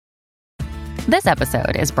This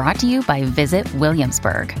episode is brought to you by Visit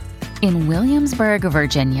Williamsburg. In Williamsburg,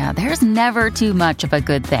 Virginia, there's never too much of a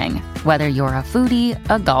good thing. Whether you're a foodie,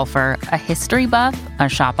 a golfer, a history buff, a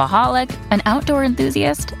shopaholic, an outdoor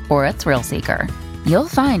enthusiast, or a thrill seeker, you'll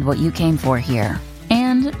find what you came for here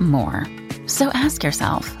and more. So ask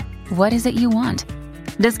yourself, what is it you want?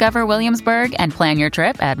 Discover Williamsburg and plan your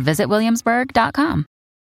trip at visitwilliamsburg.com.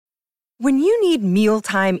 When you need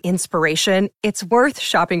mealtime inspiration, it's worth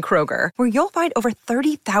shopping Kroger, where you'll find over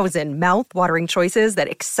 30,000 mouth-watering choices that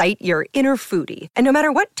excite your inner foodie. And no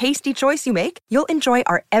matter what tasty choice you make, you'll enjoy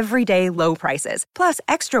our everyday low prices, plus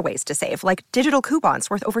extra ways to save, like digital coupons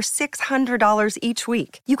worth over $600 each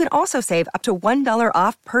week. You can also save up to $1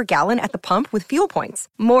 off per gallon at the pump with fuel points.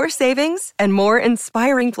 More savings and more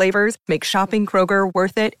inspiring flavors make shopping Kroger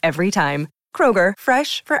worth it every time. Kroger,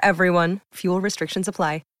 fresh for everyone. Fuel restrictions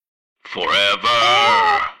apply. Forever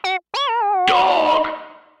Dog.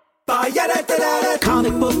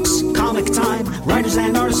 Comic books, comic time. Writers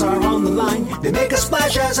and artists are on the line. They make a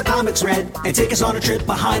splash as a comic's read and take us on a trip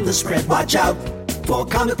behind the spread. Watch out for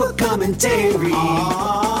comic book commentary.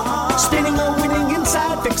 Spinning a winning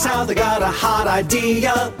inside, fix how they got a hot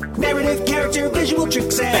idea. Narrative, character, visual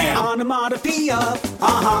tricks, and onomatopoeia.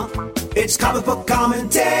 It's comic book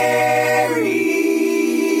commentary.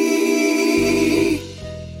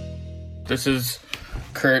 This is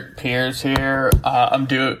Kurt Pierce here. I'm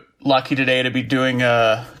lucky today to be doing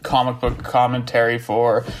a comic book commentary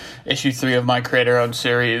for issue 3 of my creator-owned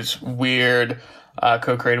series, Weird,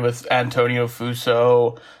 co-created with Antonio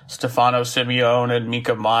Fuso, Stefano Simeone, and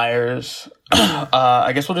Mika Myers.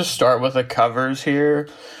 I guess we'll just start with the covers here.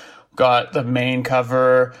 Got the main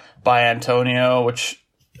cover by Antonio, which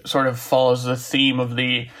sort of follows the theme of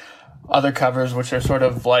the other covers, which are sort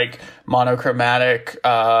of like monochromatic,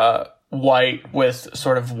 white with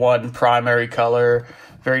sort of one primary color,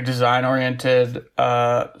 very design oriented,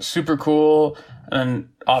 super cool. And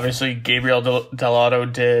obviously Gabriel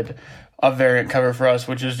Dell'Otto did a variant cover for us,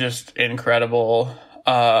 which is just incredible.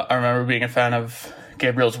 I remember being a fan of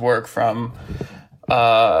Gabriel's work from,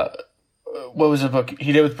 what was the book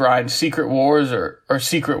he did with Brian, Secret Wars or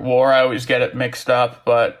Secret War? I always get it mixed up,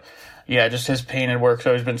 but yeah, just his painted work's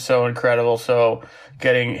always been so incredible. So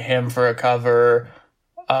getting him for a cover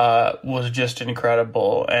was just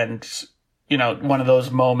incredible, and you know, one of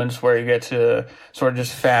those moments where you get to sort of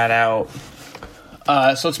just fan out.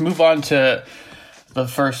 So let's move on to the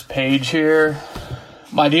first page here.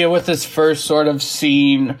 My idea with this first sort of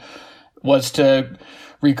scene was to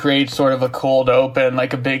recreate sort of a cold open,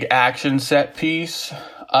 like a big action set piece.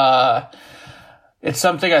 It's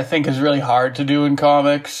something I think is really hard to do in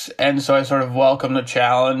comics, and so I sort of welcome the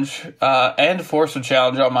challenge and force a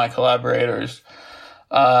challenge on my collaborators.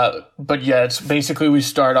 But yeah, it's basically we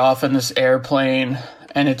start off in this airplane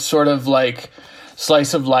and it's sort of like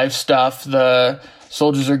slice of life stuff. The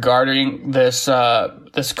soldiers are guarding this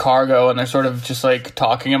cargo and they're sort of just like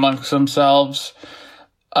talking amongst themselves.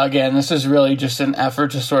 Again, this is really just an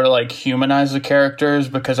effort to sort of like humanize the characters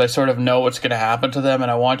because I sort of know what's going to happen to them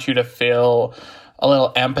and I want you to feel a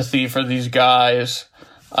little empathy for these guys.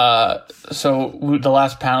 So the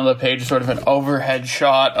last panel of the page is sort of an overhead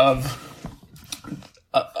shot of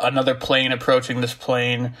another plane approaching this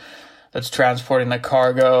plane that's transporting the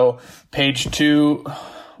cargo. Page 2,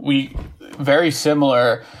 we very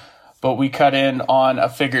similar, but we cut in on a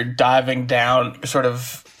figure diving down, sort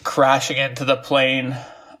of crashing into the plane.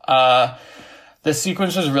 The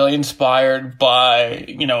sequence was really inspired by,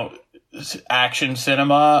 you know, action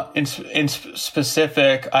cinema. In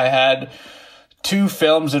specific, I had 2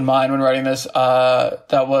 films in mind when writing this.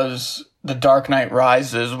 That was The Dark Knight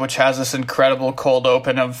Rises, which has this incredible cold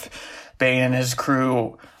open of Bane and his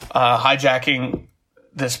crew hijacking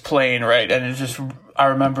this plane, right? And it just, I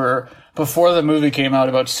remember before the movie came out,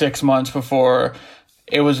 about 6 months before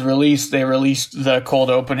it was released, they released the cold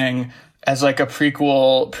opening as like a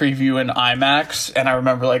prequel preview in IMAX. And I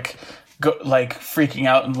remember like freaking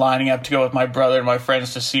out and lining up to go with my brother and my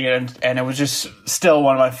friends to see it. And it was just still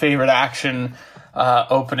one of my favorite action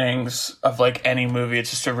openings of like any movie. It's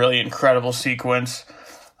just a really incredible sequence.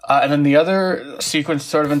 And then the other sequence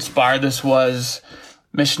sort of inspired this was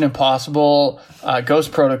Mission Impossible,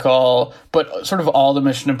 Ghost Protocol, but sort of all the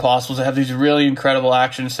Mission Impossibles that have these really incredible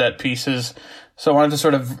action set pieces. So I wanted to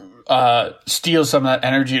sort of steal some of that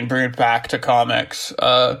energy and bring it back to comics.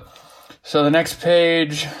 So the next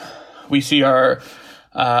page, we see our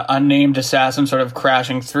unnamed assassin sort of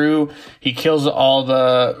crashing through. He kills all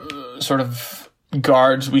the sort of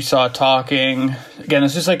guards we saw talking. Again,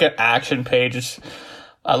 it's just like an action page.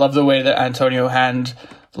 I love the way that Antonio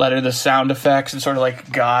hand-lettered the sound effects and sort of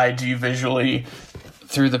like guides you visually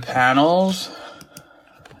through the panels.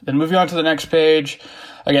 Then moving on to the next page.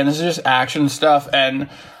 Again, this is just action stuff, and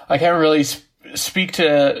I can't really speak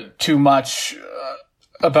to too much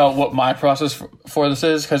about what my process for this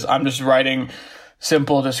is, because I'm just writing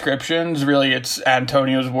simple descriptions. Really, it's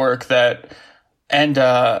Antonio's work and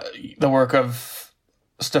the work of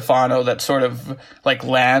Stefano that sort of like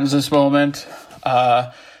lands this moment.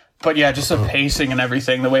 But yeah, just the pacing and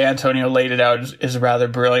everything, the way Antonio laid it out is rather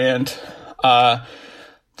brilliant.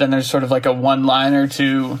 Then there's sort of like a one-liner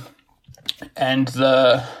to end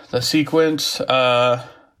the sequence.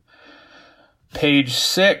 Page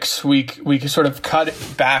 6, we sort of cut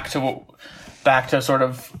it back to sort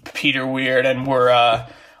of Peter Weird, and we're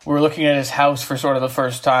looking at his house for sort of the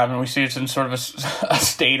first time, and we see it's in sort of a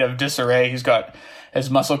state of disarray. He's got his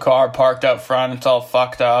muscle car parked out front. It's all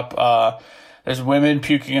fucked up. There's women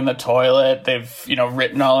puking in the toilet. They've,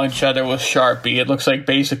 written all each other with Sharpie. It looks like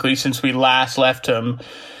basically since we last left him,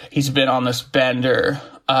 he's been on this bender.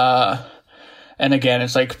 And again,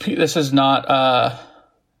 it's like, this is not,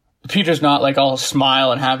 Peter's not like all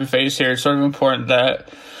smile and happy face here. It's sort of important that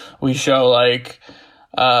we show like,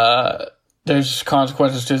 there's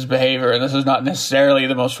consequences to his behavior, and this is not necessarily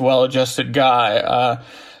the most well-adjusted guy.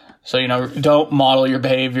 So, don't model your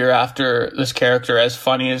behavior after this character, as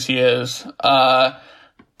funny as he is.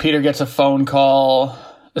 Peter gets a phone call,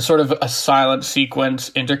 sort of a silent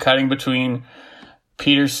sequence intercutting between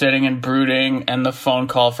Peter sitting and brooding and the phone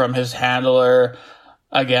call from his handler.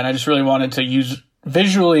 Again, I just really wanted to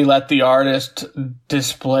visually let the artist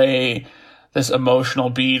display this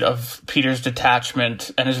emotional beat of Peter's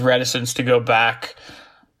detachment and his reticence to go back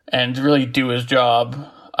and really do his job.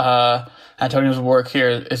 Antonio's work here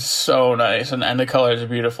is so nice, and the colors are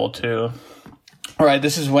beautiful too. All right,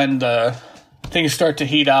 this is when the things start to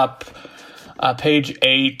heat up. Page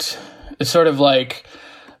 8 is sort of like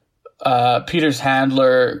Peter's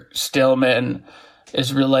handler, Stillman,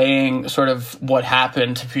 is relaying sort of what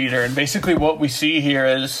happened to Peter. And basically what we see here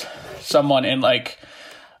is someone in like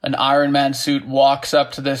an Iron Man suit walks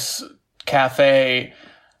up to this cafe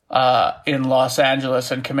in Los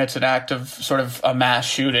Angeles and commits an act of sort of a mass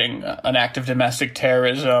shooting, an act of domestic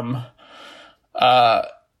terrorism.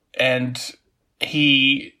 And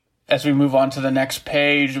he, as we move on to the next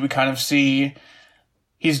page, we kind of see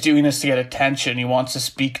he's doing this to get attention. He wants to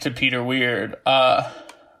speak to Peter Weird.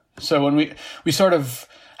 So when we sort of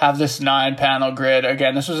have this 9-panel grid,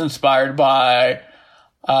 again, this was inspired by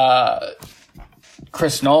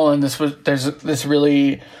Chris Nolan. There's this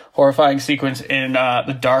really horrifying sequence in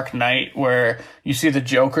The Dark Knight where you see the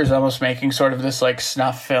Joker's almost making sort of this like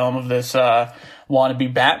snuff film of this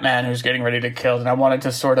wannabe Batman who's getting ready to kill. And I wanted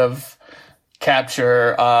to sort of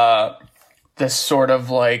capture this sort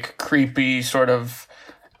of like creepy sort of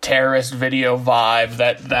terrorist video vibe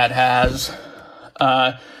that has.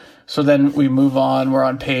 So then we move on. We're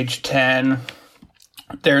on page 10.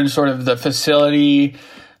 They're in sort of the facility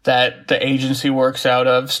that the agency works out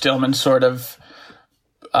of. Stillman's sort of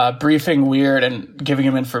briefing Weird and giving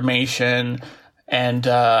him information. And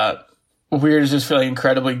Weird is just feeling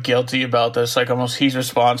incredibly guilty about this. Like almost he's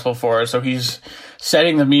responsible for it. So he's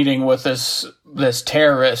setting the meeting with this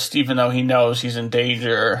terrorist, even though he knows he's in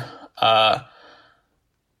danger.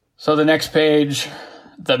 So the next page,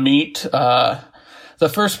 the meet. The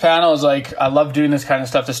first panel is like, I love doing this kind of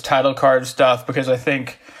stuff, this title card stuff, because I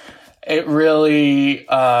think it really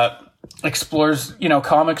explores,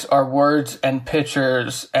 comics are words and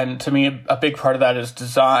pictures. And to me, a big part of that is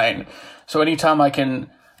design. So anytime I can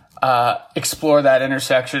explore that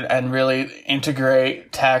intersection and really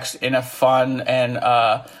integrate text in a fun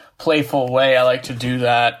and playful way, I like to do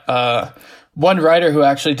that. One writer who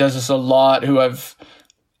actually does this a lot,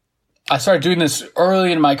 I started doing this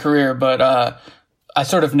early in my career, but I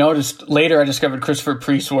sort of noticed later I discovered Christopher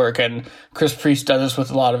Priest's work, and Chris Priest does this with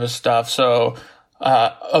a lot of his stuff. So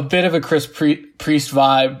a bit of a Chris Priest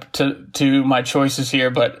vibe to my choices here,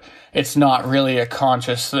 but it's not really a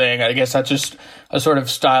conscious thing. I guess that's just a sort of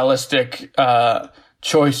stylistic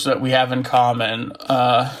choice that we have in common.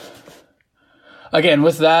 Again,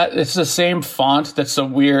 with that, it's the same font that's a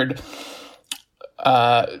weird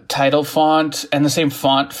title font and the same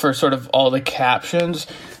font for sort of all the captions.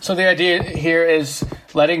 So the idea here is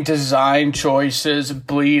letting design choices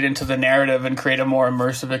bleed into the narrative and create a more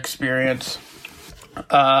immersive experience.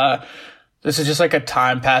 This is just like a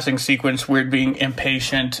time-passing sequence, Weird being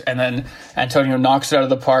impatient, and then Antonio knocks it out of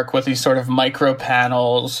the park with these sort of micro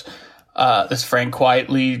panels, this Frank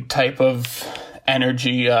Quitely type of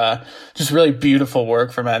energy, just really beautiful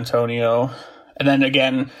work from Antonio. And then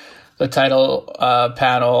again, the title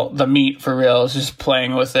panel, the meat for real, is just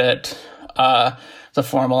playing with it. The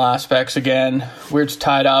formal aspects again. Weird's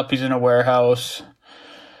tied up. He's in a warehouse.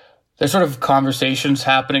 there's sort of conversations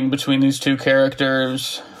happening between these two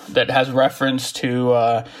characters that has reference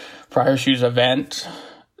to prior issue's event.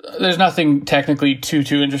 There's nothing technically too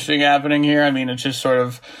interesting happening here. I mean, it's just sort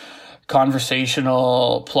of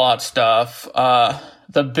conversational plot stuff.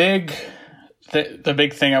 The big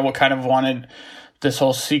thing I kind of wanted this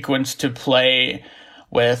whole sequence to play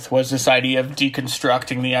with was this idea of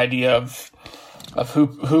deconstructing the idea of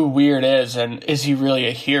who Weird is, and is he really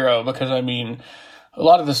a hero? Because, I mean, a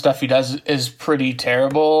lot of the stuff he does is pretty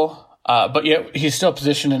terrible, but yet he's still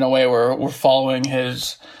positioned in a way where we're following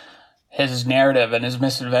his narrative and his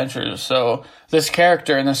misadventures. So this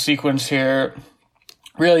character in this sequence here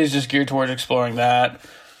really is just geared towards exploring that.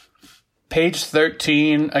 Page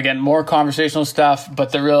 13, again, more conversational stuff,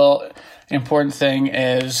 but the real important thing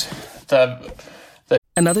is the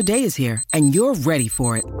Another day is here, and you're ready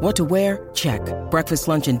for it. What to wear? Check. Breakfast,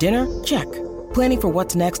 lunch, and dinner? Check. Planning for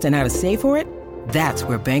what's next and how to save for it? That's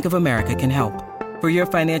where Bank of America can help. For your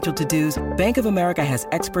financial to-dos, Bank of America has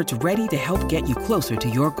experts ready to help get you closer to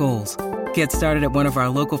your goals. Get started at one of our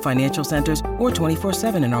local financial centers or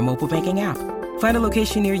 24/7 in our mobile banking app. Find a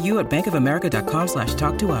location near you at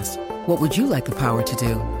bankofamerica.com/talktous. What would you like the power to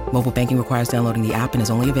do? Mobile banking requires downloading the app and is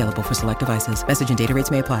only available for select devices. Message and data rates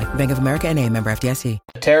may apply. Bank of America NA, member FDIC.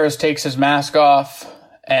 The terrorist takes his mask off,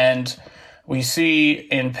 and we see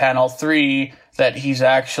in panel 3 that he's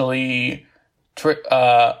actually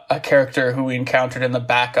a character who we encountered in the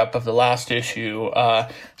backup of the last issue.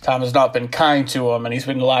 Tom has not been kind to him, and he's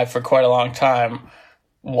been alive for quite a long time.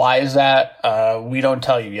 Why is that? We don't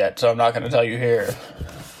tell you yet, so I'm not going to tell you here.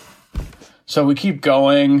 So we keep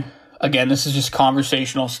going. Again, this is just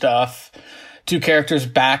conversational stuff. Two characters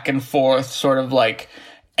back and forth, sort of like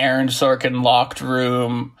Aaron Sorkin locked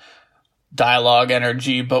room dialogue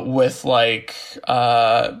energy, but with like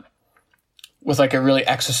a really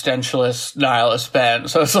existentialist, nihilist bent.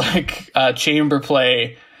 So it's like chamber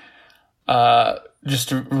play,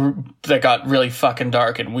 that got really fucking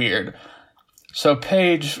dark and weird. So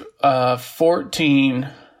page 14,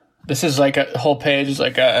 this is like a whole page is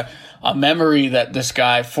like a memory that this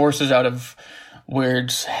guy forces out of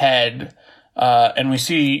Weird's head. And we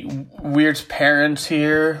see Weird's parents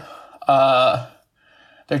here.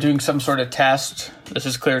 They're doing some sort of test. This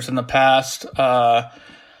is clear it's in the past.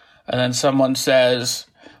 And then someone says,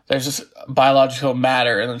 there's this biological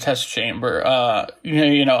matter in the test chamber.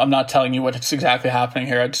 I'm not telling you what's exactly happening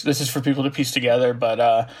here. This is for people to piece together, but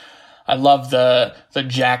I love the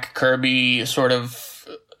Jack Kirby sort of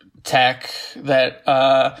tech that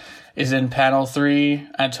is in panel 3.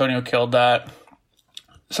 Antonio killed that.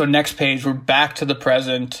 So next page, we're back to the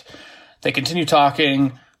present. They continue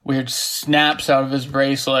talking. Weird snaps out of his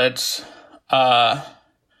bracelets. And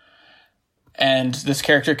this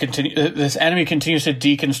enemy continues to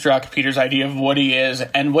deconstruct Peter's idea of what he is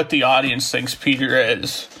and what the audience thinks Peter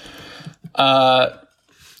is. And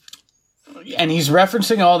he's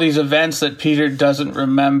referencing all these events that Peter doesn't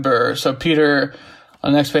remember. So Peter,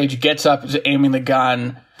 on the next page, gets up, is aiming the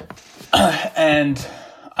gun, and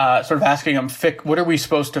sort of asking him, what are we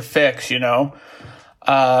supposed to fix,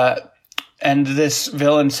 And this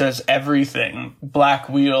villain says everything. Black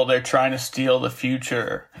Wheel, they're trying to steal the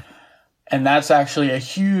future. And that's actually a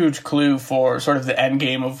huge clue for sort of the end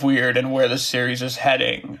game of Weird and where the series is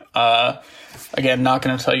heading. Again, not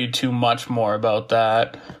going to tell you too much more about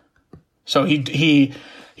that. So he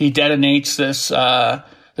detonates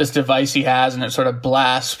this device he has, and it sort of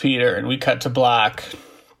blasts Peter, and we cut to black.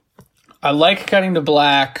 I like cutting to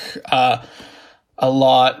black a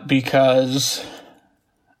lot because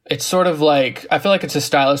it's sort of like, I feel like it's a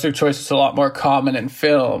stylistic choice. It's a lot more common in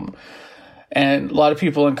film. And a lot of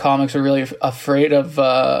people in comics are really afraid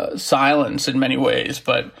of silence in many ways,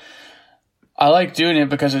 but I like doing it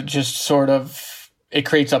because it just sort of, it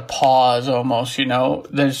creates a pause almost,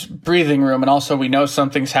 There's breathing room, and also we know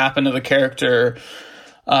something's happened to the character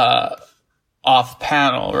off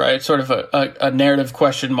panel, right? Sort of a narrative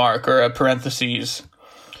question mark or a parentheses.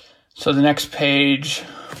 So the next page,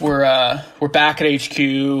 we're back at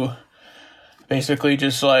HQ, basically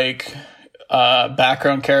just like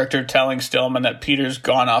background character telling Stillman that Peter's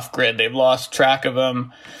gone off grid. They've lost track of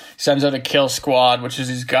him. He sends out a kill squad, which is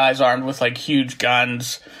these guys armed with like huge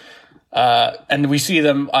guns. And we see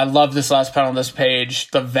them. I love this last panel on this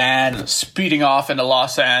page. The van speeding off into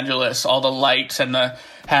Los Angeles, all the lights and the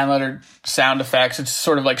hand lettered sound effects. It's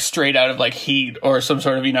sort of like straight out of like Heat or some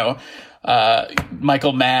sort of,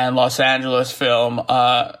 Michael Mann, Los Angeles film.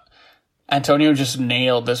 Antonio just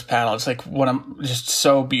nailed this panel. It's like just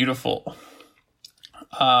so beautiful.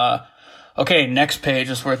 Okay, next page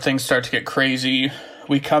is where things start to get crazy.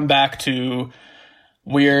 We come back to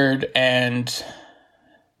Weird and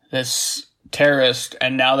this terrorist,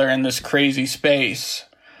 and now they're in this crazy space.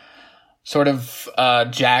 Sort of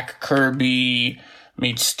Jack Kirby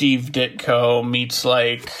meets Steve Ditko meets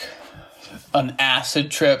like an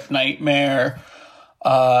acid trip nightmare.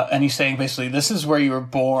 And he's saying basically, this is where you were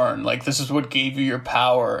born. Like, this is what gave you your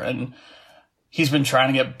power. And he's been trying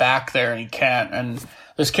to get back there and he can't. And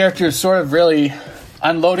this character is sort of really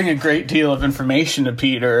unloading a great deal of information to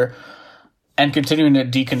Peter and continuing to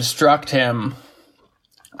deconstruct him.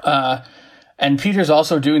 And Peter's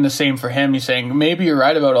also doing the same for him. He's saying, maybe you're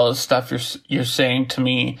right about all this stuff you're saying to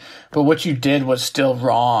me, but what you did was still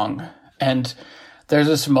wrong. And there's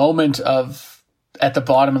this moment of, at the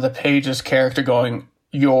bottom of the page, this character going,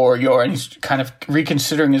 you're, and he's kind of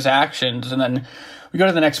reconsidering his actions. And then we go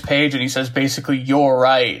to the next page and he says, basically, you're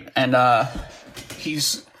right. And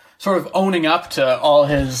he's sort of owning up to all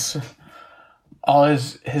his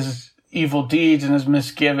evil deeds and his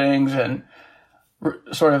misgivings, and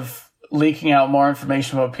sort of leaking out more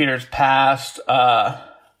information about Peter's past. And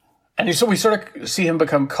we sort of see him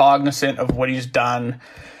become cognizant of what he's done,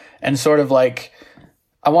 and sort of like,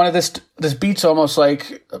 I wanted this beats almost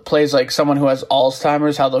like, plays like someone who has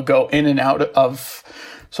Alzheimer's, how they'll go in and out of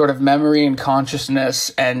sort of memory and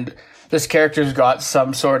consciousness. And this character's got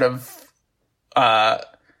some sort of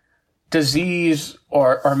disease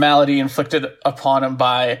or malady inflicted upon him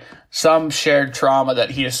by some shared trauma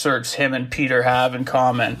that he asserts him and Peter have in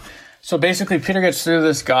common. So basically, Peter gets through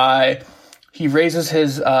this guy. He raises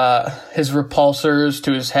his repulsors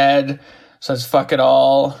to his head, says "fuck it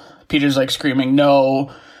all." Peter's like screaming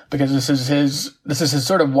no, because this is his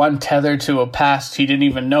sort of one tether to a past he didn't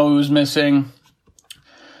even know he was missing.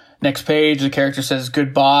 Next page, the character says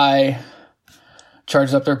goodbye,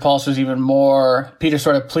 charges up their pulsers even more. Peter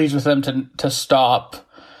sort of pleads with them to stop,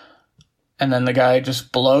 and then the guy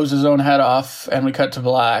just blows his own head off, and we cut to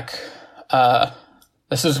black.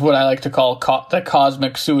 This is what I like to call the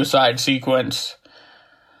cosmic suicide sequence.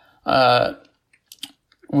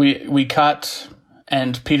 We cut,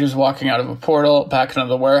 and Peter's walking out of a portal back into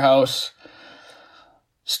the warehouse.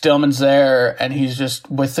 Stillman's there, and he's just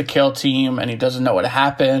with the kill team, and he doesn't know what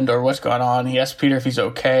happened or what's going on. He asks Peter if he's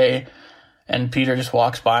okay, and Peter just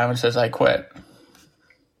walks by him and says, "I quit."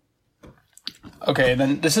 Okay,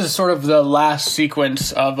 then this is sort of the last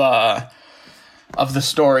sequence of the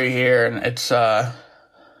story here, and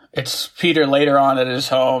it's Peter later on at his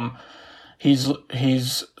home. He's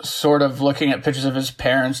sort of looking at pictures of his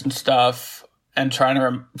parents and stuff, and trying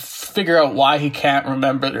to figure out why he can't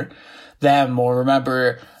remember them or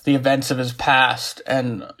remember the events of his past,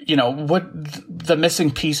 and what the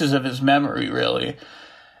missing pieces of his memory really.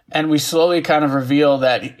 And we slowly kind of reveal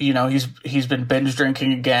that he's been binge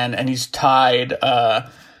drinking again, and he's tied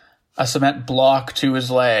a cement block to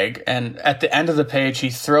his leg, and at the end of the page he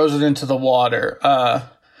throws it into the water.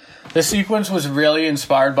 This sequence was really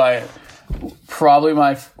inspired by probably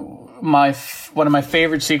one of my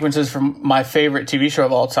favorite sequences from my favorite TV show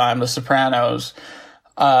of all time, The Sopranos.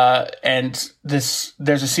 And there's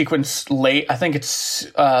a sequence late, I think it's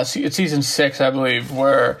season 6, I believe,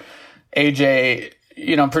 where AJ,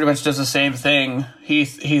 pretty much does the same thing. He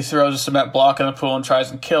throws a cement block in the pool and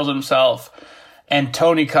tries and kills himself. And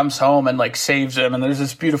Tony comes home and saves him. And there's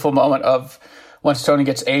this beautiful moment of once Tony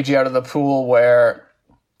gets AJ out of the pool where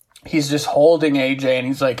he's just holding AJ and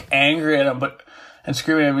he's angry at him and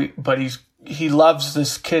screaming at him, but he loves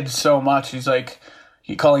this kid so much. He's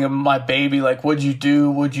calling him my baby, what'd you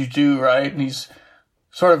do, right? And he's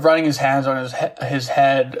sort of running his hands on his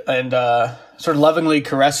head and sort of lovingly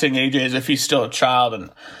caressing AJ as if he's still a child.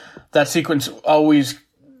 And that sequence always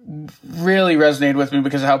really resonated with me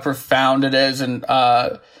because of how profound it is, and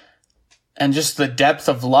just the depth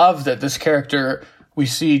of love that this character we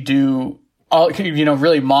see do all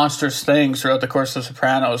really monstrous things throughout the course of The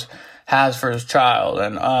Sopranos has for his child.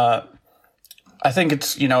 And I think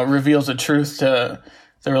it's it reveals the truth to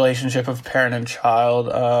the relationship of parent and child.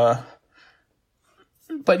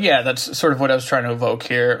 But yeah, that's sort of what I was trying to evoke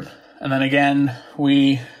here. And then again,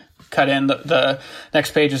 we cut in the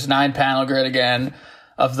next page is 9-panel grid again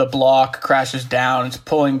of the block crashes down. It's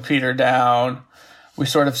pulling Peter down. We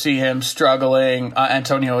sort of see him struggling.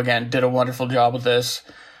 Antonio, again, did a wonderful job with this.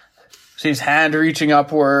 See his hand reaching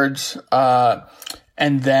upwards, and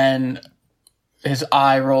then his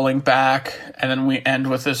eye rolling back. And then we end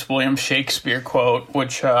with this William Shakespeare quote,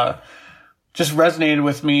 which just resonated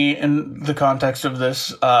with me in the context of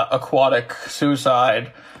this aquatic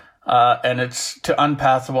suicide. And it's to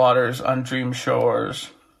unpath waters, undreamed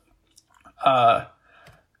shores. And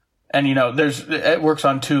it works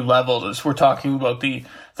on two levels. We're talking about the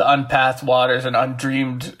unpathed waters and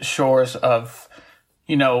undreamed shores of,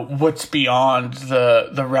 what's beyond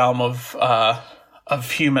the realm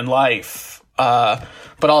of human life.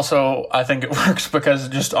 But also, I think it works because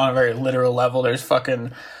just on a very literal level, there's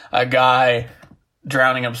fucking a guy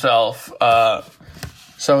drowning himself.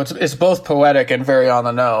 So it's both poetic and very on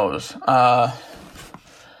the nose. But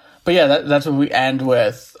yeah, that's what we end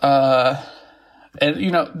with. And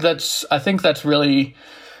I think that's really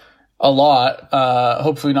a lot.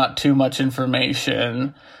 Hopefully not too much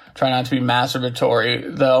information. Try not to be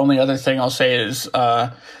masturbatory. The only other thing I'll say is,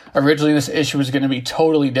 originally this issue was going to be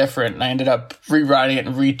totally different, and I ended up rewriting it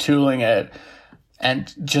and retooling it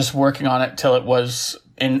and just working on it till it was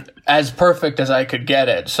in as perfect as I could get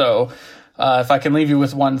it. So if I can leave you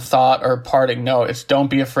with one thought or parting note, it's don't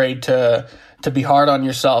be afraid to be hard on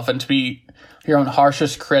yourself and to be your own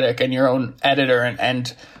harshest critic and your own editor,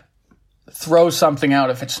 and throw something out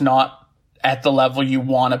if it's not at the level you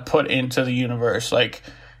want to put into the universe. Like,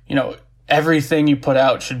 everything you put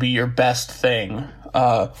out should be your best thing.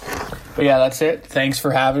 But yeah, that's it. Thanks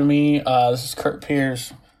for having me. This is Kurt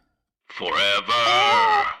Pierce.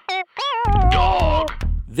 Forever Dog.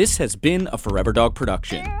 This has been a Forever Dog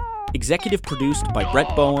production. Executive produced by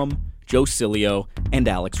Brett Boehm, Joe Cilio, and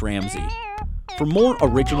Alex Ramsey. For more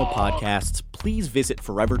original podcasts, please visit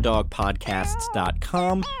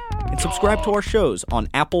foreverdogpodcasts.com and subscribe to our shows on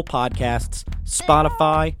Apple Podcasts,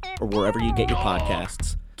 Spotify, or wherever you get your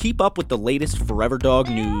podcasts. Keep up with the latest Forever Dog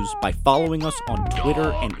news by following us on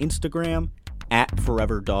Twitter and Instagram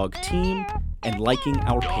 @ForeverDogTeam and liking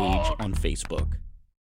our page on Facebook.